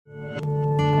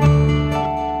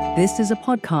This is a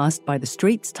podcast by The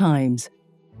Straits Times.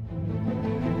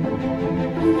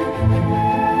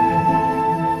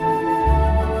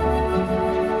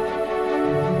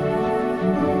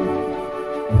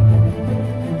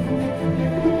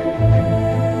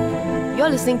 You're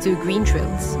listening to Green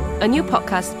Trails, a new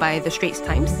podcast by The Straits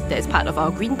Times that is part of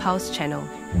our Green Pulse channel.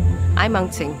 I'm Ang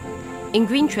Ting. In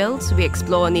Green Trails, we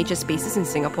explore nature spaces in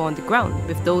Singapore on the ground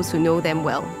with those who know them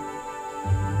well.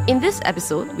 In this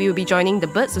episode, we will be joining the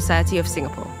Bird Society of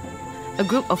Singapore, a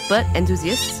group of bird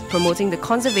enthusiasts promoting the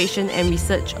conservation and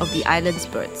research of the island's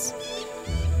birds.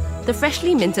 The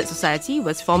freshly minted society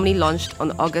was formally launched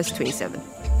on August 27th.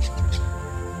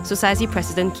 Society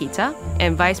President Keita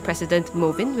and Vice President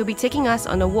Movin will be taking us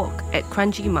on a walk at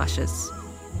Kranji Marshes.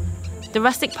 The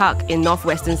rustic park in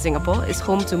northwestern Singapore is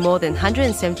home to more than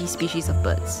 170 species of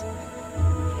birds.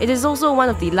 It is also one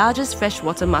of the largest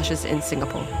freshwater marshes in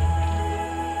Singapore.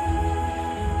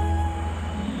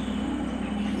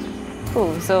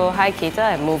 Cool. So hi Keita,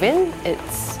 I'm Movin.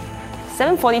 It's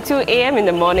 7:42 a.m. in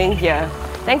the morning here.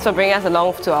 Thanks for bringing us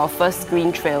along to our first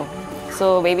green trail.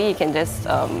 So maybe you can just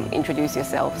introduce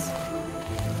yourselves.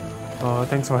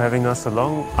 Thanks for having us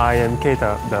along. I am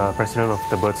Keita, the President of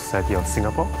the Bird Society of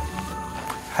Singapore.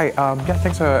 Hi,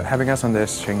 thanks for having us on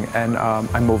this, Ching. And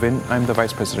I'm Movin. I'm the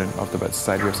Vice President of the Bird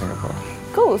Society of Singapore.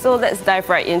 Cool. So let's dive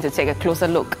right in to take a closer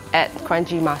look at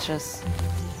Kranji Marshes.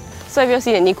 So have you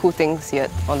seen any cool things yet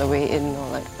on the way in or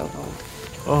like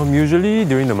around? Usually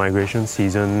during the migration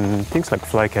season, things like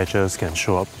flycatchers can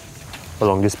show up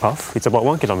along this path. It's about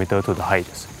 1 kilometer to the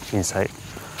height inside.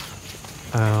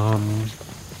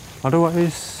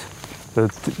 Otherwise,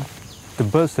 the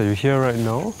birds that you hear right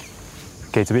now,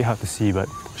 okay, it's a bit hard to see, but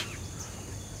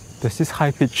there's this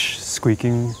high-pitched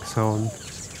squeaking sound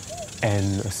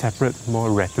and a separate,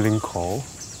 more rattling call,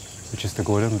 which is the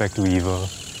golden-backed weaver.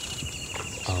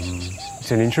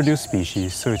 It's an introduced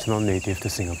species, so it's not native to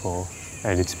Singapore,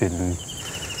 and it's been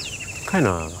kind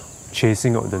of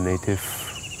chasing out the native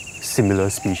similar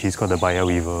species called the Baya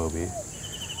weaver away,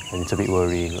 and it's a bit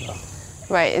worrying.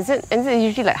 Right, is it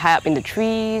usually like high up in the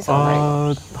trees?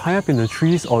 Or high up in the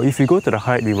trees, or if you go to the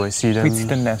height, we might see them. We see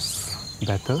the nests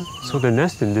better. So the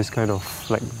nest in this kind of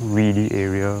like reedy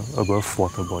area above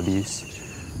water bodies.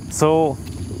 So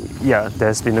yeah,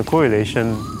 there's been a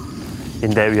correlation in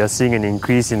that we are seeing an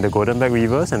increase in the golden-backed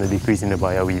weavers and a decrease in the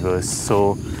Baya weavers.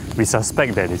 So we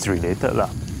suspect that it's related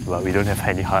but we don't have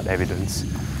any hard evidence.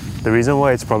 The reason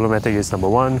why it's problematic is number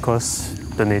one, because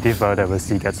the native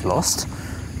biodiversity gets lost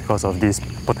because of these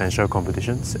potential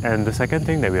competitions. And the second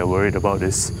thing that we are worried about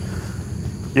is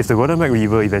if the golden-backed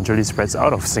weaver eventually spreads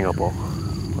out of Singapore,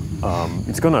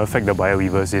 it's going to affect the Baya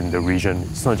weavers in the region.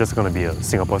 It's not just going to be a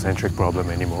Singapore-centric problem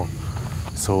anymore.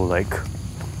 So like,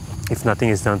 if nothing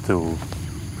is done to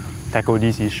tackle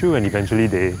this issue and eventually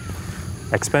they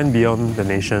expand beyond the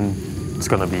nation, it's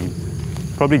going to be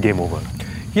probably game over.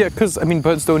 Yeah, because I mean,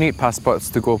 birds don't need passports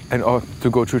to go or to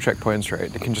go through checkpoints,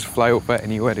 right? They can just fly over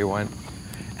anywhere they want.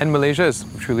 And Malaysia is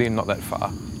truly not that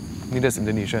far. Neither is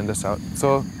Indonesia in the south.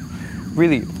 So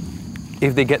really,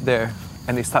 if they get there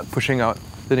and they start pushing out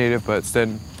the native birds,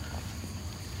 then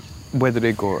where do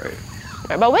they go, right?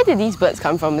 Right, but where did these birds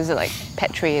come from? Is it like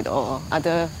pet trade or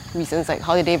other reasons? Like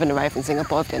how did they even arrive in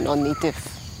Singapore if they're non-native?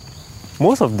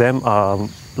 Most of them are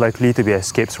likely to be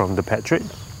escapes from the pet trade.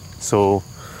 So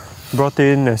brought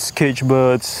in as cage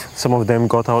birds, some of them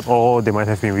got out or they might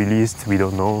have been released, we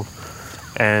don't know.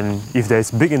 And if there's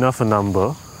big enough a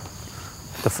number,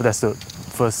 that's the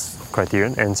first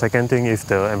criterion. And second thing, if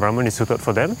the environment is suited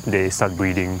for them, they start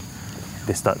breeding,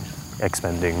 they start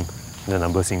expanding, the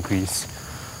numbers increase.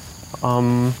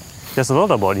 There's a lot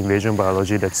about invasion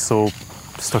biology that's so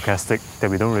stochastic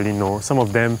that we don't really know. Some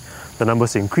of them, the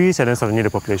numbers increase and then suddenly the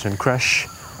population crash.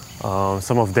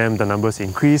 Some of them, the numbers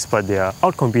increase, but they are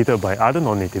outcompeted by other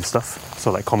non-native stuff,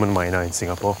 so like common myna in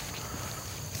Singapore.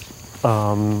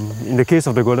 In the case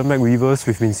of the golden-backed weavers,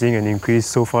 we've been seeing an increase.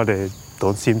 So far, they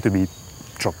don't seem to be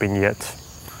dropping yet.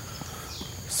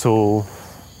 So,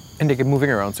 and they get moving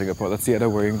around Singapore. That's the other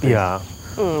worrying thing. Yeah.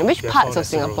 Which parts of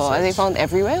Singapore? Are they found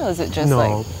everywhere or is it just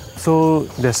No. So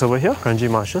there's over here, Kranji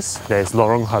Marshes, there's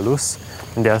Lorong Halus,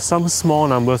 and there are some small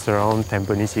numbers around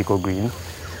Tampines Eco Green.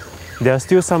 There are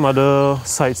still some other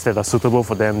sites that are suitable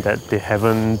for them that they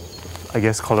haven't, I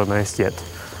guess, colonized yet.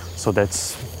 So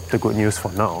that's the good news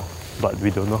for now. But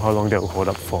we don't know how long that will hold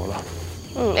up for.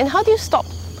 And how do you stop?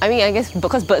 I mean, I guess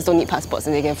because birds don't need passports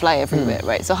and they can fly everywhere,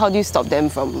 right? So how do you stop them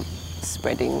from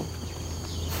spreading?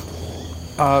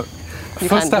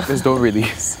 First step is don't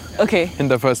release. Okay. In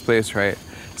the first place, right?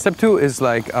 Step two is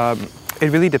like,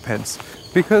 it really depends.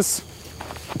 Because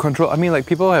control. I mean, like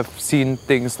people have seen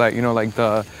things like like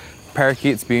the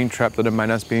parakeets being trapped or the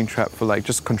miners being trapped for like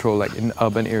just control like in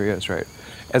urban areas, right?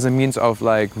 As a means of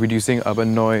like reducing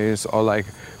urban noise or like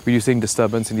reducing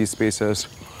disturbance in these spaces.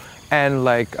 And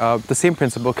like the same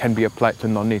principle can be applied to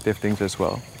non-native things as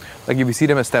well. Like if you see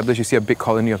them established, you see a big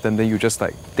colony of them, then you just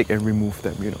like take and remove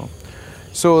them,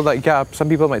 So like yeah, some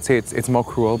people might say it's more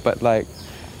cruel, but like,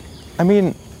 I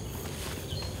mean,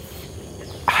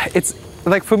 it's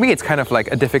like for me it's kind of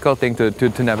like a difficult thing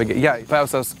to navigate. Yeah,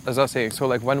 but as I was saying, so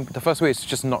like the first way is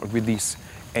just not release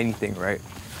anything, right?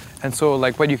 And so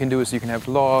like what you can do is you can have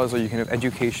laws or you can have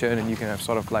education and you can have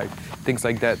sort of like things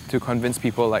like that to convince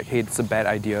people like, hey, it's a bad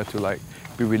idea to like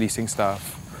be releasing stuff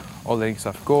or letting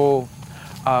stuff go.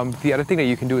 The other thing that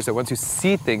you can do is that once you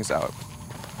see things out,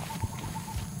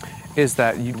 is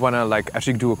that you want to like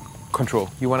actually do a control.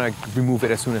 You want to remove it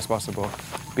as soon as possible,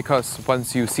 because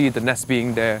once you see the nest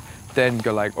being there, then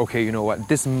you're like, okay, you know what,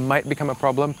 this might become a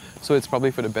problem, so it's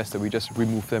probably for the best that we just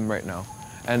remove them right now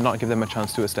and not give them a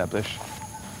chance to establish.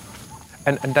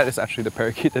 And that is actually the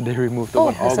parakeet that they removed, the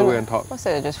one all the way on top. What's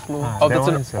that that just flew? That's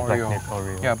an Black-napped oriole.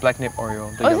 oriole. Yeah, black-napped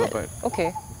oriole, the Oh, yellow is it? bird.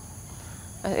 Okay.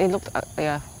 It looked,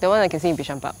 yeah, the one I can see in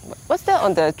Bishan Park. What's that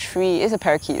on the tree? It's a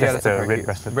parakeet. Yeah, That's that's a a parakeet.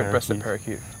 red-breasted Red-breasted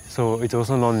parakeet. parakeet. So it's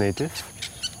also non-native.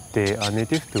 They are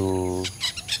native to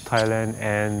Thailand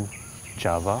and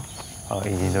Java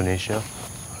in Indonesia.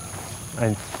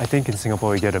 And I think in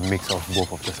Singapore we get a mix of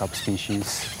both of the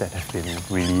subspecies that have been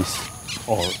released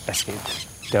or escaped.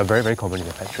 They are very, very common in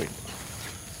the pet trade.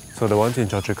 So the ones in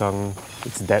Choa Chu Kang,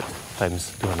 it's that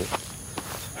times 200.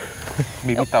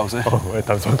 Maybe 1,000. Oh,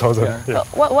 times 1,000. Yeah. Yeah.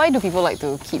 Why do people like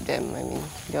to keep them? I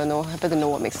mean, happen to know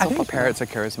what makes it I so think popular. parrots are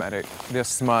charismatic. They're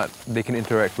smart. They can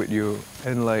interact with you,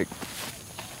 and like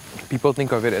people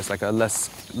think of it as like a less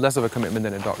of a commitment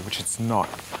than a dog, which it's not,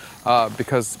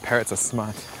 because parrots are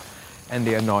smart, and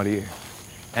they are naughty,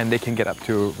 and they can get up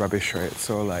to rubbish, right?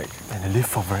 So like, And they live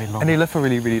for very long. and they live for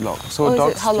really, really long. So Oh, is it?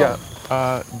 dogs, How long?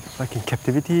 yeah. Like in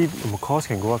captivity, macaws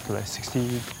can go up to like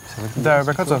 60, 70 There are years.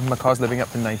 records of macaws living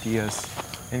up to 90 years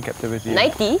in captivity.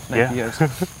 90? 90 Yeah. years.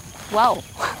 Wow.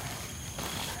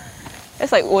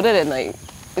 That's like older than like.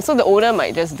 So the owner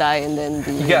might just die and then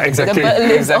Yeah, exactly. the bird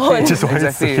lives Exactly. on. Which is why it's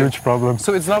Exactly. a huge problem.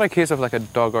 So it's not a case of like a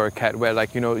dog or a cat where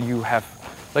like, you have,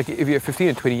 like if you're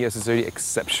 15 to 20 years, it's already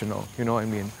exceptional, you know what I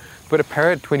mean? But a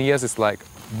parrot, 20 years is like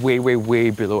way, way, way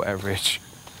below average.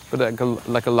 But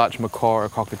like a large macaw or a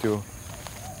cockatoo.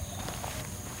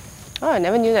 Oh, I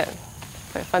never knew that.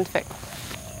 Fun fact.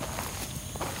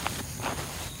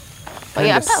 But And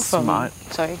yeah, they're apart from smart.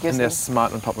 Sorry, And they're saying.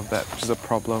 smart on top of that, which is a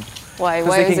problem. Why? Because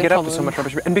Why they is can it get a up to so problem? much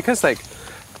rubbish. And because like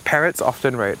parrots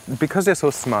often, right, because they're so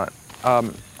smart,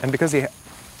 and because they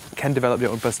can develop their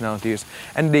own personalities,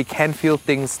 and they can feel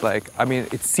things like, I mean,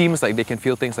 it seems like they can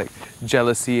feel things like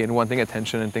jealousy and wanting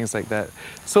attention and things like that.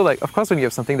 So like, of course, when you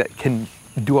have something that can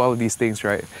do all of these things,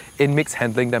 right, it makes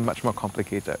handling them much more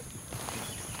complicated.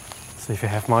 So if you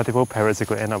have multiple parrots, it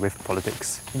could end up with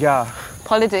politics. Yeah.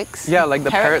 Politics. Yeah, like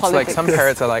the Parrot parrots, like some politics.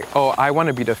 parrots are like, oh, I want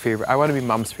to be the favorite. I want to be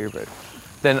mom's favorite.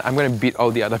 Then I'm going to beat all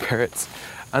the other parrots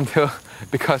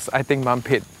because I think mom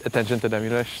paid attention to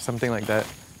them, something like that.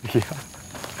 Yeah.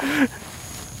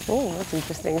 Oh, that's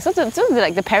interesting. So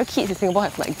like the parakeets in Singapore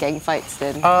have like gang fights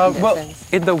then. in that Well,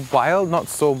 sense. in the wild, not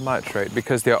so much, right?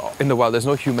 Because they're in the wild, there's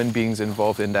no human beings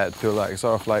involved in that to like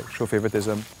sort of like show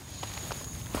favoritism.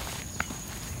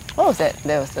 What was that?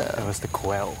 There was That the was the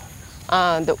quail.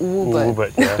 the uwu bird. Ooh,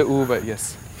 but yeah. The but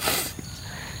yes.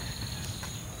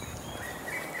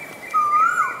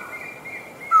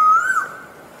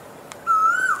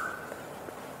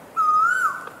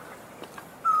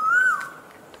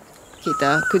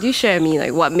 Kita, could you share with me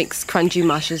like what makes Kranji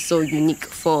Marshes so unique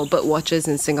for bird watchers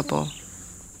in Singapore?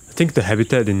 I think the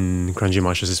habitat in Kranji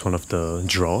Marshes is one of the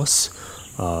draws.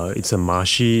 It's a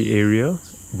marshy area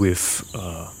with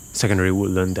secondary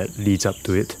woodland that leads up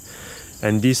to it.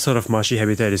 And this sort of marshy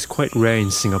habitat is quite rare in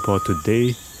Singapore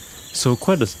today. So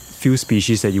quite a few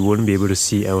species that you wouldn't be able to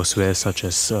see elsewhere, such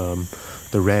as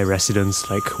the rare residents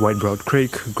like white-browed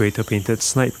crake, greater painted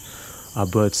snipe, are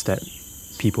birds that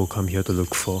people come here to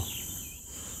look for.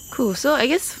 Cool. So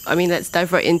let's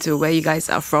dive right into where you guys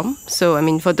are from. So,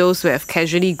 for those who have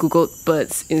casually Googled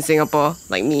birds in Singapore,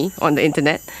 like me, on the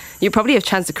internet, you probably have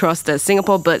chanced across the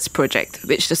Singapore Birds Project,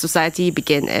 which the society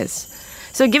began as.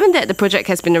 So, given that the project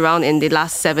has been around in the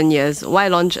last 7 years, why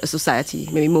launch a society?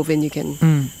 Maybe Movin, you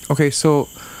can. Okay, so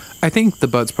I think the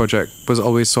Birds Project was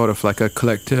always sort of like a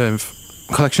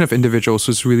collection of individuals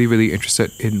who's really, really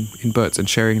interested in birds and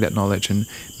sharing that knowledge and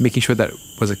making sure that it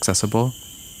was accessible.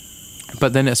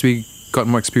 But then as we got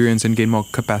more experience and gained more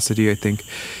capacity, I think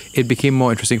it became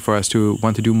more interesting for us to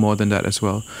want to do more than that as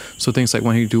well. So things like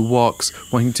wanting to do walks,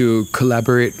 wanting to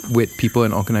collaborate with people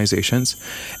and organizations.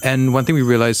 And one thing we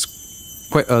realized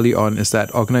quite early on is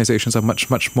that organizations are much,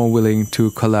 much more willing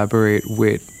to collaborate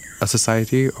with a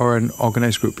society or an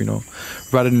organized group,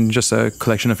 rather than just a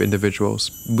collection of individuals,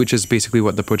 which is basically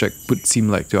what the project would seem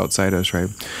like to outsiders, right?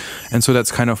 And so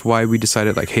that's kind of why we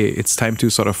decided, like, hey, it's time to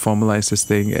sort of formalize this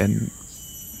thing and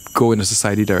go in a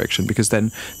society direction, because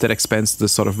then that expands the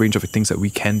sort of range of things that we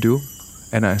can do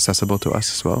and are accessible to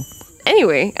us as well.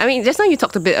 Anyway, I mean, just now you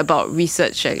talked a bit about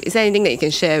research. Is there anything that you can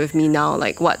share with me now?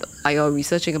 Like, what are you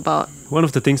researching about? One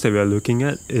of the things that we are looking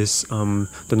at is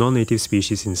the non-native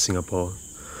species in Singapore.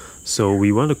 So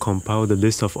we want to compile the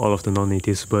list of all of the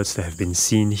non-native birds that have been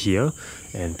seen here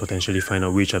and potentially find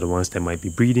out which are the ones that might be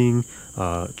breeding,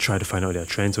 try to find out their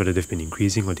trends, whether they've been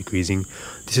increasing or decreasing.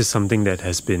 This is something that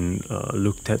has been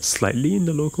looked at slightly in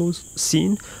the local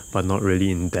scene, but not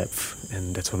really in depth.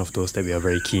 And that's one of those that we are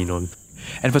very keen on.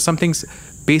 And for some things,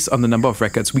 based on the number of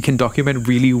records, we can document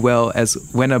really well as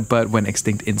when a bird went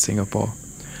extinct in Singapore.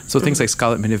 So things like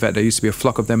scarlet minivet, there used to be a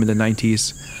flock of them in the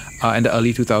 90s and the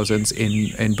early 2000s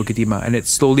in Bukit Timah. And it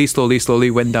slowly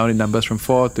went down in numbers from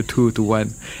 4 to 2 to 1.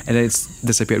 And then it's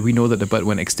disappeared. We know that the bird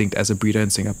went extinct as a breeder in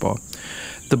Singapore.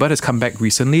 The bird has come back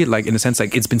recently, like in a sense,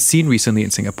 like it's been seen recently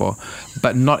in Singapore,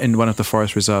 but not in one of the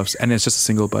forest reserves. And it's just a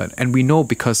single bird. And we know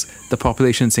because the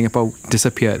population in Singapore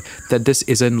disappeared, that this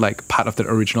isn't like part of the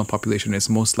original population. It's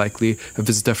most likely a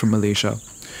visitor from Malaysia.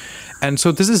 And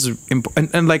so this is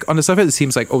and like on the surface it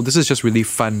seems like, oh, this is just really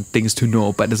fun things to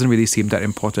know, but it doesn't really seem that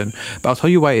important. But I'll tell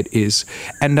you why it is.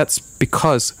 And that's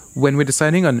because when we're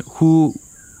deciding on who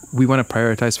we want to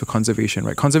prioritize for conservation,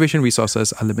 right? Conservation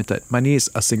resources are limited. Money is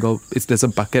there's a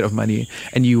bucket of money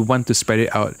and you want to spread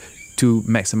it out to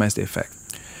maximize the effect.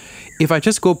 If I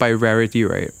just go by rarity,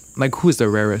 right? Like who's the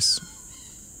rarest?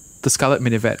 The scarlet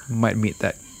minivet might meet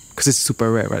that. Because it's super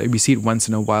rare, right? We see it once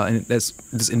in a while and there's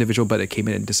this individual bird that came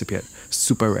in and disappeared.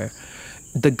 Super rare.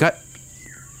 The gut,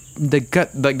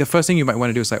 like the first thing you might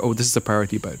want to do is like, oh, this is a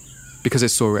priority bird because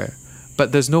it's so rare.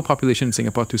 But there's no population in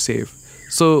Singapore to save.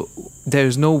 So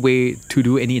there's no way to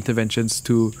do any interventions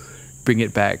to bring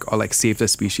it back or like save the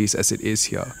species as it is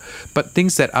here. But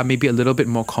things that are maybe a little bit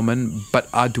more common but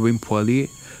are doing poorly,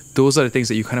 those are the things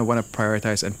that you kind of want to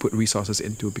prioritize and put resources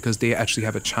into because they actually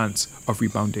have a chance of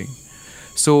rebounding.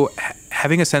 So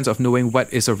having a sense of knowing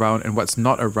what is around and what's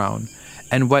not around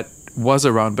and what was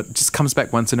around but just comes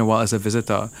back once in a while as a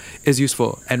visitor is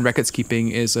useful, and records keeping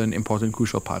is an important,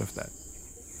 crucial part of that.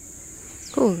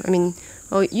 Cool. I mean,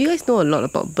 well, you guys know a lot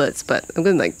about birds, but I'm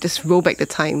going to like just roll back the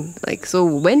time. Like, so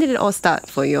when did it all start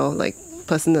for you all, like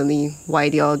personally? Why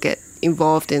did you all get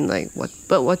involved in like what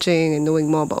bird watching and knowing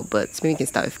more about birds? Maybe we can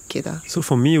start with Keda. So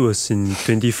for me, it was in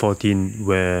 2014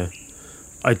 where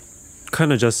I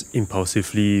kind of just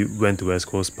impulsively went to West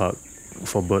Coast Park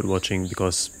for bird watching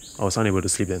because I was unable to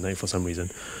sleep that night for some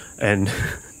reason. And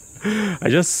I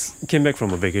just came back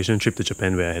from a vacation trip to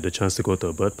Japan where I had a chance to go to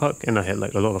a bird park and I had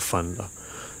like a lot of fun.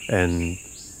 And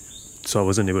so I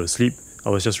wasn't able to sleep. I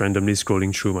was just randomly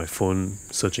scrolling through my phone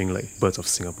searching like birds of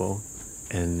Singapore.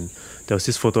 And there was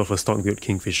this photo of a stork-billed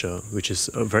kingfisher, which is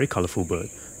a very colourful bird.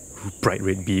 Bright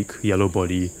red beak, yellow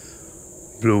body,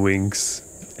 blue wings.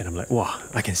 And I'm like, wow,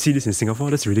 I can see this in Singapore,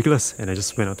 that's ridiculous. And I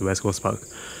just went out to West Coast Park.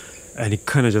 And it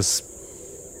kind of just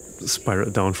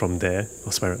spiraled down from there,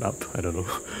 or spiraled up, I don't know.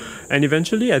 And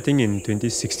eventually, I think in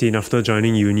 2016, after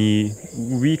joining uni,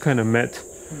 we kind of met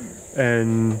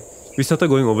and we started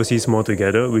going overseas more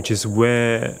together, which is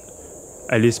where,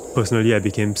 at least personally, I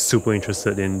became super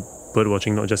interested in bird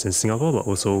watching, not just in Singapore, but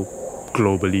also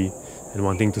globally, and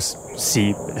wanting to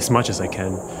see as much as I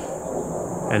can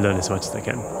and learn as much as I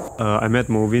can. I met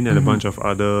Movin and a bunch of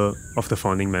other of the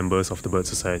founding members of the Bird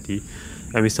Society,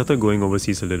 and we started going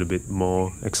overseas a little bit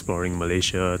more, exploring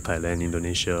Malaysia, Thailand,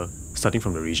 Indonesia, starting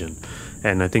from the region.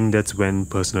 And I think that's when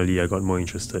personally I got more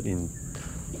interested in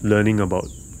learning about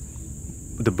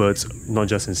the birds, not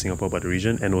just in Singapore but the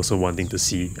region, and also wanting to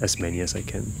see as many as I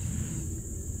can.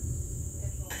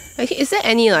 Okay, is there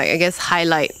any like, I guess,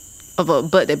 highlight of a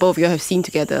bird that both of you have seen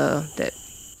together that?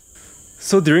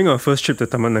 So during our first trip to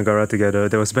Taman Negara together,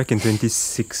 that was back in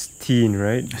 2016,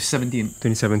 right?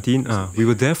 2017. We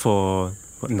were there for,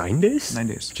 9 days? 9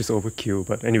 days. Just overkill.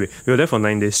 But anyway, we were there for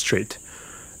 9 days straight.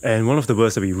 And one of the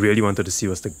birds that we really wanted to see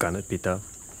was the garnet pitta.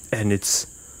 And it's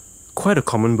quite a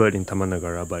common bird in Taman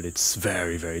Negara, but it's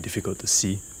very, very difficult to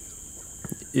see.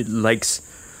 It likes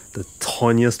the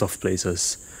thorniest of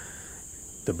places.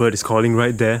 The bird is calling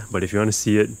right there, but if you want to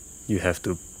see it, you have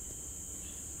to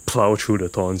plow through the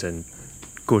thorns and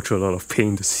go through a lot of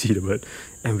pain to see the bird.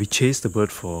 And we chased the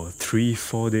bird for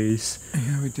 3-4 days.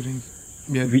 Yeah, we didn't.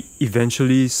 Yeah. We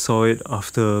eventually saw it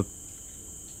after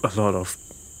a lot of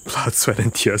blood, sweat,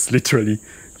 and tears, literally,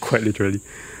 quite literally.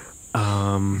 A+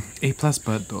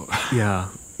 bird though. Yeah,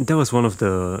 that was one of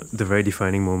the very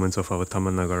defining moments of our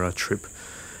Taman Nagara trip.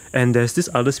 And there's this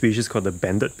other species called the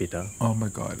banded pitta, Oh my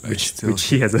god. which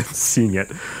he hasn't seen yet,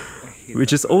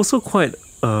 which is also quite,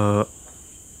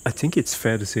 I think it's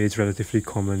fair to say it's relatively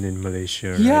common in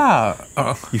Malaysia, right?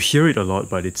 Yeah. You hear it a lot,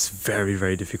 but it's very,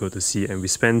 very difficult to see. And we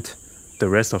spent the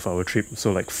rest of our trip,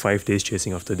 so like 5 days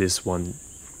chasing after this one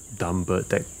dumb bird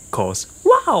that calls,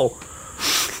 wow!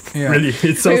 Yeah. Really,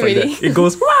 it sounds like Really? that. It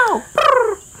goes, wow!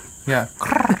 Yeah.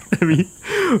 we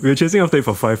were chasing after it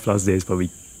for 5+ days, but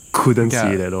we couldn't Yeah.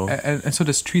 see it at all. And so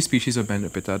there's 3 species of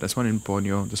banded pitta. There's one in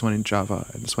Borneo, there's one in Java,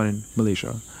 and there's one in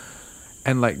Malaysia.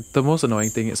 And like the most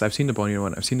annoying thing is I've seen the Borneo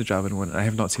one, I've seen the Javan one, and I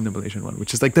have not seen the Malaysian one,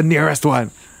 which is like the nearest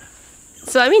one.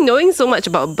 So, I mean, knowing so much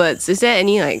about birds, is there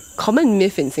any like common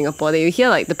myth in Singapore that you hear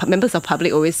like the members of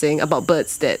public always saying about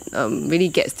birds that really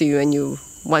gets to you and you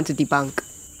want to debunk?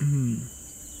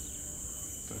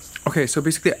 Okay, so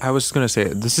basically I was just gonna say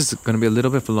this is gonna be a little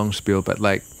bit of a long spiel, but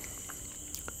like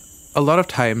a lot of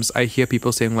times I hear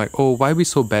people saying like, oh, why are we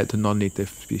so bad to non-native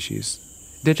species?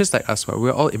 They're just like us, right?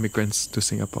 We're all immigrants to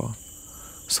Singapore.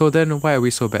 So then why are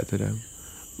we so bad to them?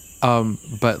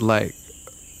 But like,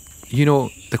 you know,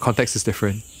 the context is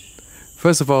different.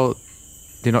 First of all,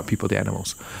 they're not people, they're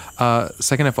animals.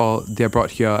 Second of all, they're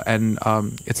brought here and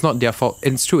it's not their fault.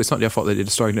 And it's true, it's not their fault that they're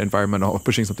destroying the environment or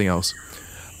pushing something else.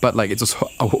 But like, it's also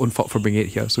our own fault for bringing it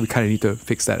here. So we kind of need to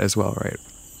fix that as well, right?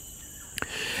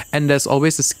 And there's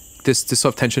always this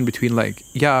sort of tension between like,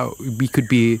 yeah, we could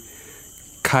be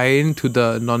kind to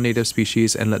the non-native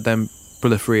species and let them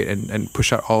proliferate and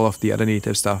push out all of the other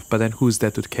native stuff, but then who's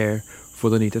there to care for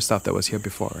the native stuff that was here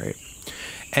before, right?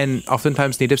 And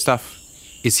oftentimes native stuff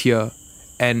is here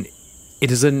and it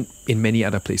isn't in many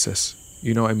other places,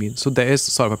 you know what I mean? So there is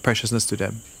sort of a preciousness to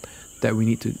them that we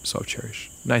need to sort of cherish.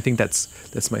 And I think that's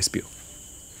my spiel.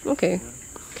 Okay.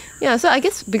 Yeah, so I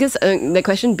guess because the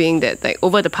question being that like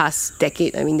over the past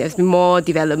decade, I mean, there's been more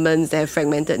developments that have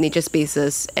fragmented nature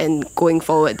spaces, and going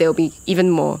forward there will be even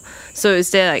more. So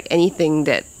is there like anything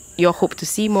that you hope to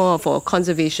see more for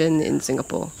conservation in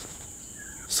Singapore?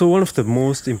 So one of the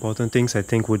most important things I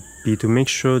think would be to make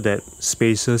sure that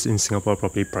spaces in Singapore are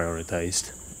properly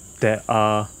prioritized. There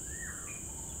are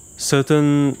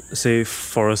certain, say,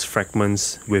 forest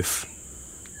fragments with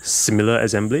similar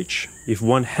assemblage. If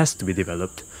one has to be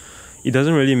developed, it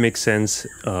doesn't really make sense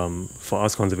for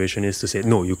us conservationists to say,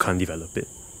 no, you can't develop it.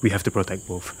 We have to protect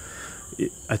both.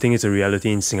 I think it's a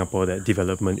reality in Singapore that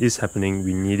development is happening.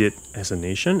 We need it as a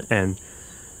nation, and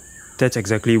that's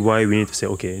exactly why we need to say,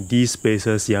 okay, these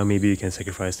places, yeah, maybe we can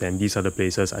sacrifice them. These other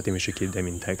places, I think we should keep them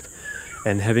intact.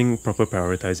 And having proper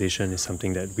prioritization is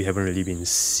something that we haven't really been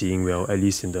seeing well, at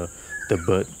least in the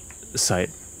bird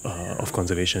side of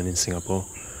conservation in Singapore.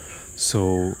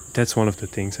 So that's one of the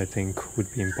things I think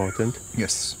would be important.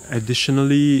 Yes.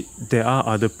 Additionally, there are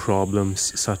other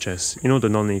problems such as, you know, the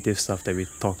non-native stuff that we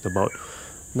talked about.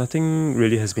 Nothing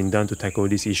really has been done to tackle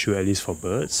this issue, at least for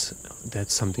birds.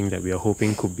 That's something that we are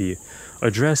hoping could be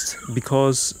addressed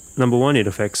because, number one, it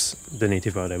affects the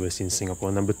native biodiversity in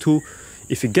Singapore. Number two,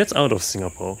 if it gets out of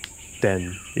Singapore,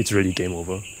 then it's really game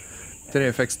over. Then it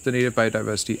affects the native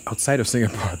biodiversity outside of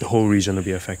Singapore. The whole region will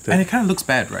be affected. And it kind of looks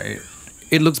bad, right?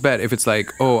 It looks bad if it's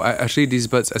like, oh, actually these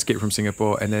birds escaped from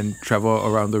Singapore and then travel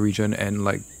around the region and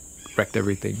like wrecked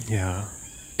everything. Yeah.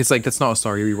 It's like, that's not a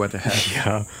story we want to have.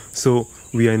 Yeah. So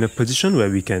we are in a position where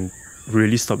we can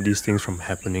really stop these things from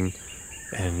happening,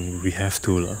 and we have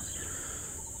to.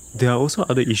 There are also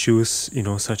other issues, you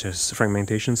know, such as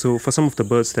fragmentation. So for some of the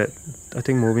birds that I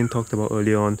think Movin talked about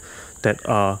earlier on that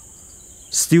are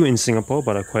still in Singapore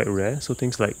but are quite rare, so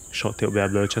things like short-tailed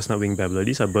babbler, chestnut-winged babbler,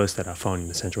 these are birds that are found in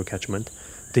the central catchment.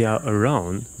 They are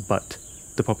around, but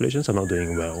the populations are not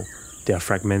doing well. They are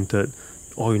fragmented.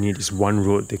 All you need is one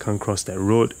road. They can't cross that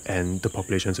road and the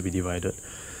populations will be divided.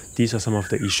 These are some of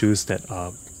the issues that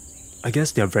are, I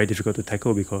guess they are very difficult to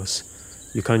tackle because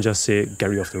you can't just say get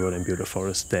rid of the road and build a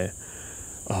forest there.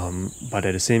 But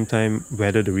at the same time,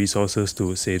 whether the resources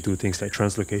to, say, do things like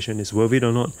translocation is worth it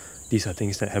or not, these are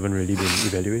things that haven't really been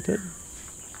evaluated.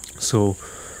 So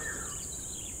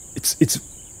it's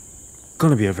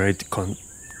going to be a very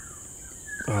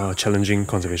challenging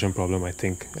conservation problem, I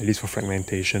think, at least for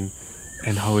fragmentation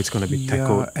and how it's going to be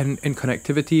tackled. And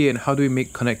connectivity, and how do we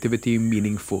make connectivity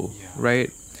meaningful,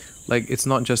 right? Like, it's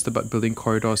not just about building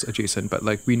corridors adjacent, but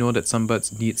like we know that some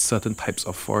birds need certain types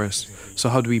of forest. So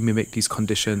how do we mimic these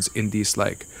conditions in these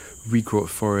like regrowth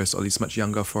forests or these much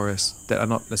younger forests that are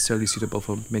not necessarily suitable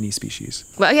for many species?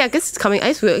 Well, yeah, I guess I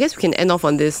guess we can end off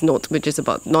on this note, which is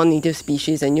about non-native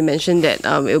species. And you mentioned that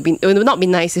it would not be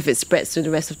nice if it spreads to the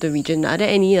rest of the region. Are there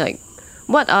any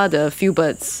what are the few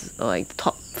birds, or like the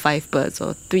top 5 birds,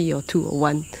 or 3 or 2 or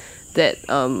 1 that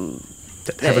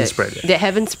haven't spread yet. That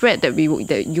haven't spread that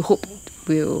you hope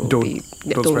will Don't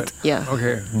spread. Yeah.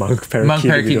 Okay. Monk parakeet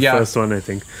will be the first one, I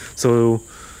think. So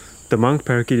the monk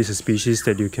parakeet is a species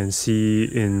that you can see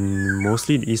in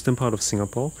mostly the eastern part of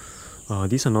Singapore.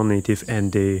 These are non-native,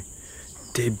 and they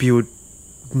build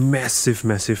massive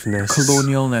nests.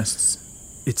 Colonial nests.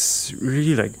 It's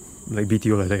really like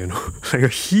BTO like that, you know, like a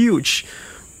huge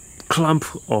clump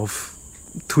of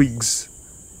twigs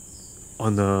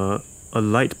on a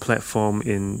light platform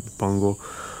in Punggol.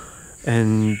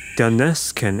 And their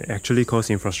nests can actually cause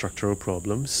infrastructural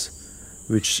problems,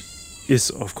 which is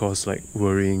of course like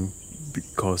worrying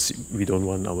because we don't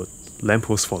want our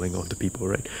lampposts falling onto people,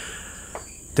 right?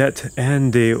 That,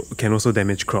 and they can also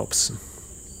damage crops.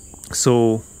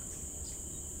 So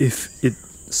if it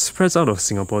spreads out of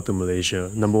Singapore to Malaysia,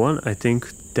 number one, I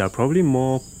think there are probably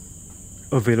more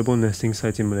available nesting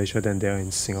sites in Malaysia than there are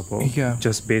in Singapore,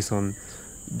 just based on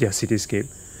their cityscape.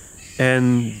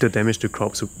 And the damage to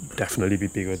crops would definitely be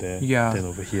bigger there than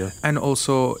over here. And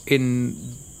also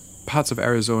in parts of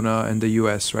Arizona and the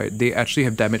US, right, they actually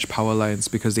have damaged power lines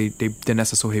because their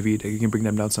nests are so heavy that you can bring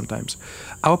them down sometimes.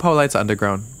 Our power lines are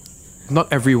underground.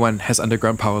 Not everyone has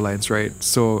underground power lines, right?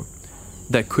 So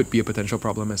that could be a potential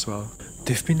problem as well.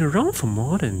 They've been around for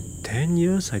more than 10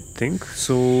 years, I think.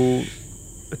 So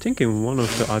I think in one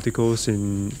of the articles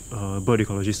in Bird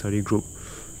Ecology Study Group,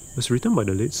 it was written by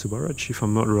the late Subaraj, if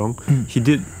I'm not wrong. He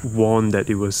did warn that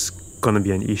it was going to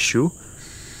be an issue.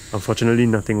 Unfortunately,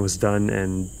 nothing was done,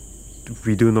 and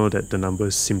we do know that the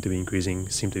numbers seem to be increasing,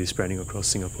 seem to be spreading across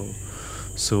Singapore.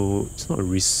 So it's not a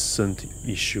recent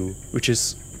issue, which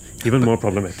is even more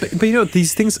problematic. But you know,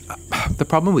 these things, the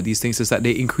problem with these things is that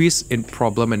they increase in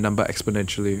problem and number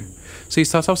exponentially. So you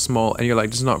start off small and you're like,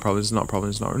 this is not a problem, this is not a problem,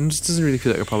 this is not, and this doesn't really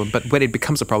feel like a problem. But when it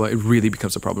becomes a problem, it really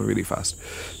becomes a problem really fast.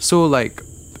 So like,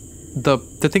 the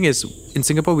thing is, in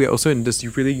Singapore, we are also in this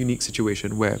really unique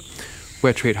situation where we're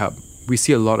a trade hub. We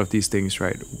see a lot of these things,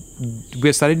 right?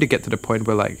 We're starting to get to the point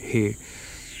where like, hey,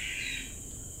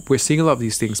 we're seeing a lot of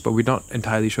these things, but we're not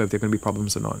entirely sure if they're going to be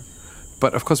problems or not.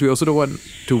 But of course, we also don't want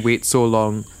to wait so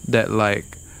long that like,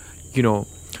 you know,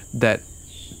 that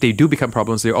they do become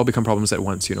problems, they all become problems at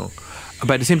once, you know.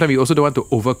 But at the same time, you also don't want to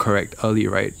overcorrect early,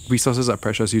 right? Resources are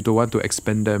precious. You don't want to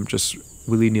expend them just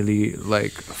willy-nilly,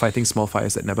 like fighting small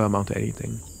fires that never amount to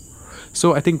anything.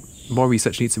 So I think more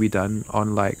research needs to be done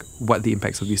on like what the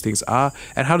impacts of these things are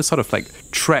and how to sort of like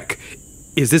track,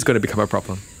 is this going to become a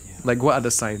problem? Like, what are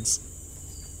the signs?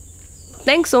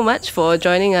 Thanks so much for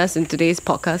joining us in today's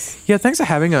podcast. Yeah, thanks for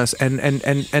having us, and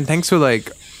thanks for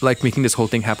like making this whole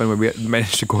thing happen when we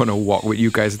managed to go on a walk with you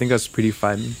guys. I think that's pretty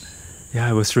fun. Yeah,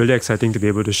 it was really exciting to be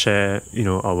able to share, you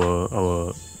know,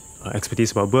 our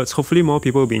expertise about birds. Hopefully more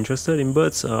people will be interested in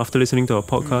birds after listening to our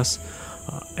podcast.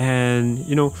 And,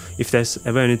 you know, if there's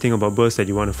ever anything about birds that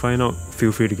you want to find out,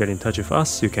 feel free to get in touch with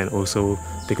us. You can also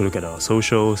take a look at our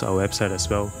socials, our website as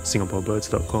well,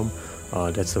 singaporebirds.com.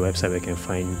 That's the website where you can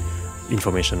find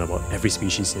information about every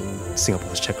species in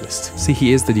Singapore's checklist. See,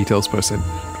 he is the details person,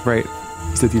 right?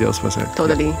 He's the details person.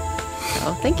 Totally. Yeah.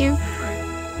 So, thank you.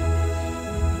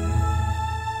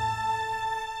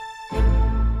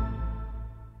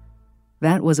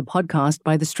 That was a podcast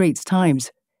by The Straits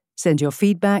Times. Send your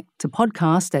feedback to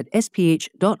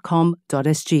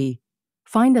podcast@sph.com.sg.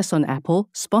 Find us on Apple,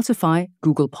 Spotify,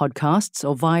 Google Podcasts,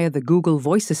 or via the Google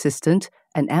Voice Assistant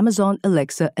and Amazon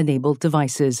Alexa-enabled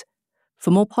devices. For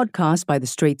more podcasts by The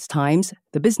Straits Times,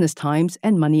 The Business Times,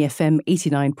 and Money FM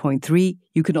 89.3,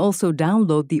 you can also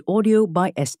download the Audio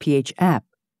by SPH app.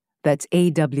 That's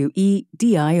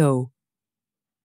AWEDIO.